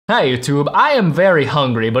Hi YouTube, I am very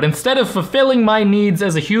hungry, but instead of fulfilling my needs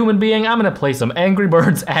as a human being, I'm gonna play some Angry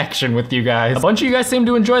Birds action with you guys. A bunch of you guys seem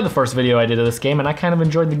to enjoy the first video I did of this game, and I kind of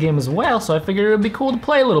enjoyed the game as well, so I figured it would be cool to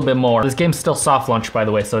play a little bit more. This game's still soft launch, by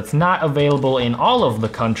the way, so it's not available in all of the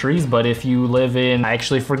countries, but if you live in, I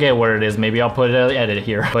actually forget where it is, maybe I'll put an edit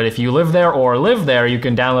here. But if you live there or live there, you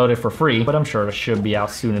can download it for free, but I'm sure it should be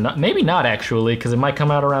out soon enough. Maybe not actually, because it might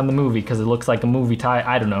come out around the movie, because it looks like a movie tie,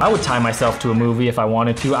 I don't know. I would tie myself to a movie if I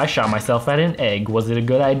wanted to. I shot myself at an egg. Was it a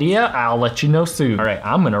good idea? I'll let you know soon. All right,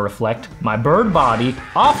 I'm gonna reflect my bird body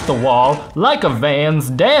off the wall like a van's.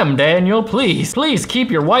 Damn, Daniel, please keep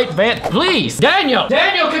your white van, please. Daniel,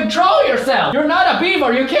 control yourself. You're not a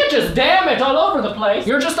beaver. You can't just damn it all over the place.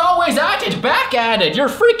 You're just always at it, back at it. You're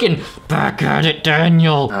freaking back at it,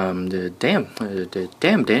 Daniel. Damn,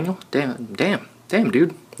 Daniel. Damn,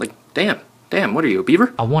 dude. Like, damn, what are you, a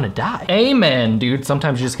beaver? I wanna die. Amen, dude.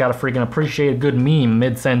 Sometimes you just gotta freaking appreciate a good meme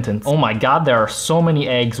mid-sentence. Oh my God, there are so many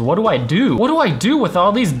eggs. What do I do? What do I do with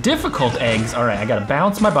all these difficult eggs? All right, I gotta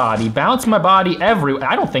bounce my body everywhere.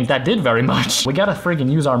 I don't think that did very much. We gotta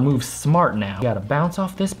freaking use our moves smart now. We gotta bounce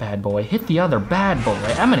off this bad boy, hit the other bad boy.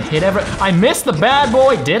 I'm gonna hit I missed the bad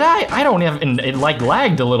boy, did I? I don't even, it like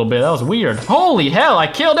lagged a little bit. That was weird. Holy hell, I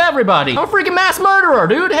killed everybody. I'm a freaking mass murderer,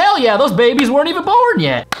 dude. Hell yeah, those babies weren't even born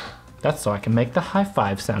yet. That's so I can make the high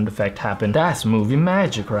five sound effect happen. That's movie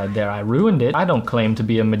magic right there. I ruined it. I don't claim to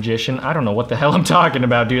be a magician. I don't know what the hell I'm talking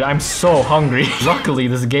about, dude. I'm so hungry. Luckily,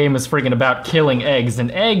 this game is freaking about killing eggs. And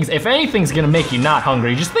eggs, if anything's gonna make you not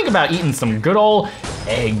hungry, just think about eating some good old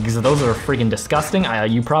eggs. Those are freaking disgusting.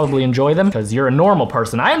 You probably enjoy them because you're a normal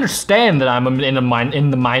person. I understand that I'm in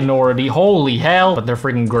the minority. Holy hell, but they're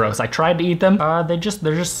freaking gross. I tried to eat them. They're just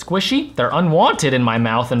squishy. They're unwanted in my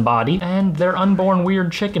mouth and body, and they're unborn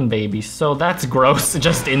weird chicken babies. So that's gross,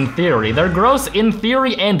 just in theory. They're gross in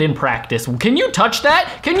theory and in practice. Can you touch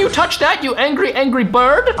that? Can you touch that, you angry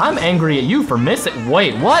bird? I'm angry at you for missing.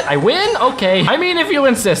 Wait, what? I win? Okay. I mean, if you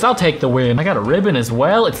insist, I'll take the win. I got a ribbon as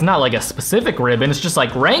well. It's not like a specific ribbon. It's just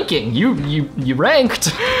like ranking. You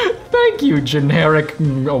ranked. Thank you, generic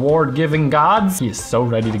award-giving gods. He is so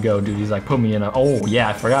ready to go, dude. He's like, put me in a, oh yeah,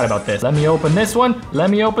 I forgot about this. Let me open this one. Let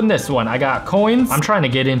me open this one. I got coins. I'm trying to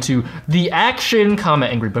get into the action. Comment,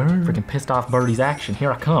 angry bird. Freaking pissed off birdie's action.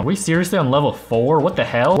 Here I come. Are we seriously on level 4? What the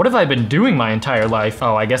hell? What have I been doing my entire life?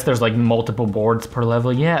 Oh, I guess there's like multiple boards per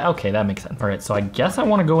level. Yeah, okay, that makes sense. All right, so I guess I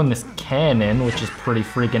want to go in this cannon, which is pretty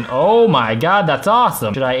freaking, oh my God, that's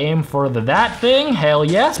awesome. Should I aim for that thing? Hell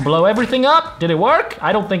yes. Blow everything up. Did it work?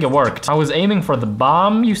 I don't think it worked. I was aiming for the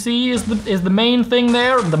bomb, you see, is the main thing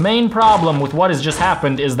there. The main problem with what has just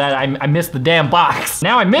happened is that I missed the damn box.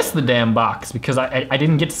 Now I missed the damn box because I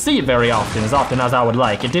didn't get to see it very often as I would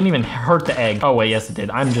like. It didn't even hurt the egg. Oh wait, yes it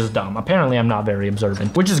did. I'm just dumb. Apparently I'm not very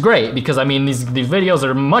observant, which is great because I mean, these videos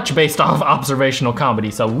are much based off observational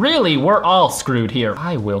comedy. So really, we're all screwed here.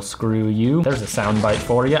 I will screw you. There's a soundbite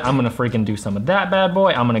for you. I'm gonna freaking do some of that bad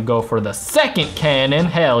boy. I'm gonna go for the second cannon.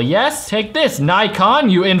 Hell yes. Take this, Nikon,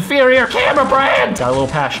 you inferior camera brand. Got a little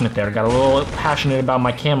passionate there. Got a little passionate about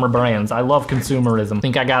my camera brands. I love consumerism. You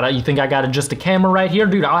think I got just a camera right here?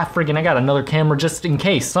 Dude, I got another camera just in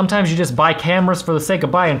case. Sometimes you just buy cameras for the sake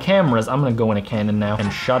of buying cameras. I'm gonna go in a cannon now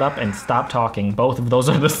and shut up and stop talking. Both of those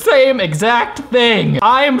are the same exact thing.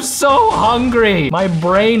 I am so hungry. My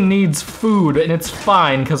brain needs food and it's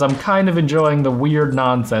fine because I'm kind of enjoying the weird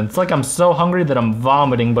nonsense. It's like I'm so hungry that I'm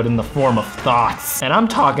vomiting, but in the form of thoughts. And I'm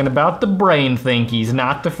talking about the brain thinkies,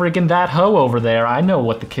 not the freaking that hoe over there. I know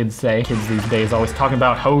what the kids say. Kids these days always talking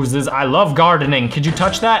about hoses. I love gardening. Could you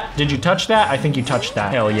touch that? Did you touch that? I think you touched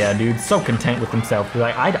that. Hell yeah, dude. So content with himself.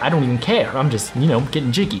 Like, I don't even care. I'm just, you know,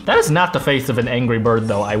 getting jiggy. That is not the face of an angry bird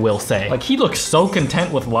though, I will say. Like, he looks so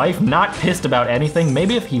content with life, not pissed about anything.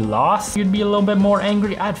 Maybe if he lost, he'd be a little bit more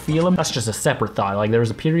angry. I'd feel him. That's just a separate thought. Like, there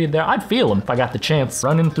was a period there, I'd feel him if I got the chance.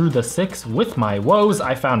 Running through the 6 with my woes,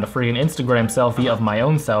 I found a freaking Instagram selfie of my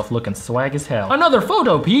own self looking swag as hell. Another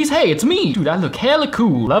photo piece. Hey, it's me. Dude, I look hella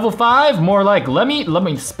cool. Level 5, more like, let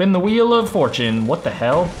me spin the wheel of fortune. What the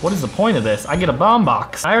hell? What is the point of this? I get a bomb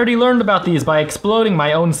box. I already learned about these by exploding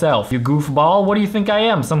my own self. You goofball, what do you think I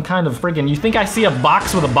am? Some kind of friggin', you think I see a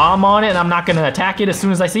box with a bomb on it and I'm not gonna attack it as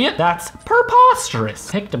soon as I see it? That's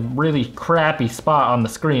preposterous. Picked a really crappy spot on the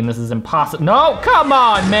screen. This is impossible. No, come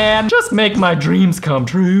on, man. Just make my dreams come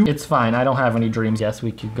true. It's fine, I don't have any dreams. Yes,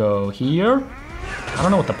 we could go here. I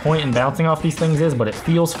don't know what the point in bouncing off these things is, but it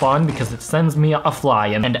feels fun because it sends me a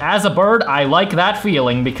flying. And as a bird, I like that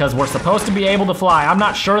feeling because we're supposed to be able to fly. I'm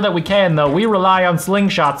not sure that we can though. We rely on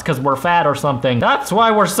slingshots because we're fat or something. That's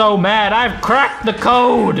why we're so mad. I've cracked the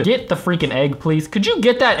code. Get the freaking egg, please. Could you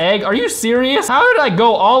get that egg? Are you serious? How did I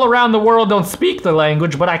go all around the world, don't speak the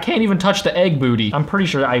language, but I can't even touch the egg booty? I'm pretty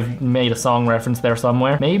sure I've made a song reference there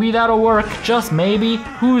somewhere. Maybe that'll work, just maybe.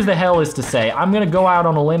 Who the hell is to say? I'm gonna go out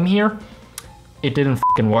on a limb here. It didn't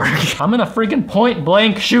fucking work. I'm gonna freaking point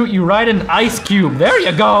blank shoot you right in the ice cube. There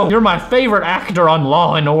you go. You're my favorite actor on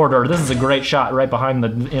Law and Order. This is a great shot right behind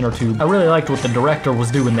the inner tube. I really liked what the director was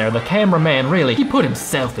doing there. The cameraman, really, he put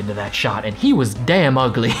himself into that shot and he was damn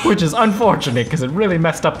ugly, which is unfortunate because it really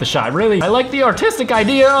messed up the shot. Really, I like the artistic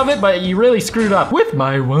idea of it, but you really screwed up with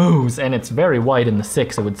my woes. And it's very white in the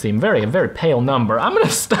 6, it would seem. A very pale number. I'm gonna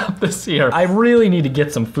stop this here. I really need to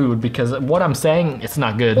get some food because what I'm saying, it's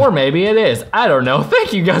not good. Or maybe it is. I don't know.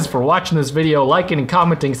 Thank you guys for watching this video, liking and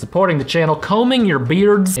commenting, supporting the channel, combing your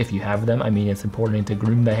beards. If you have them, I mean, it's important to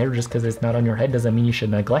groom the hair. Just because it's not on your head doesn't mean you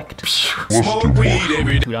should neglect.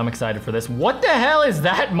 Dude, I'm excited for this. What the hell is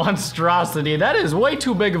that monstrosity? That is way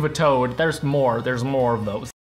too big of a toad. There's more of those.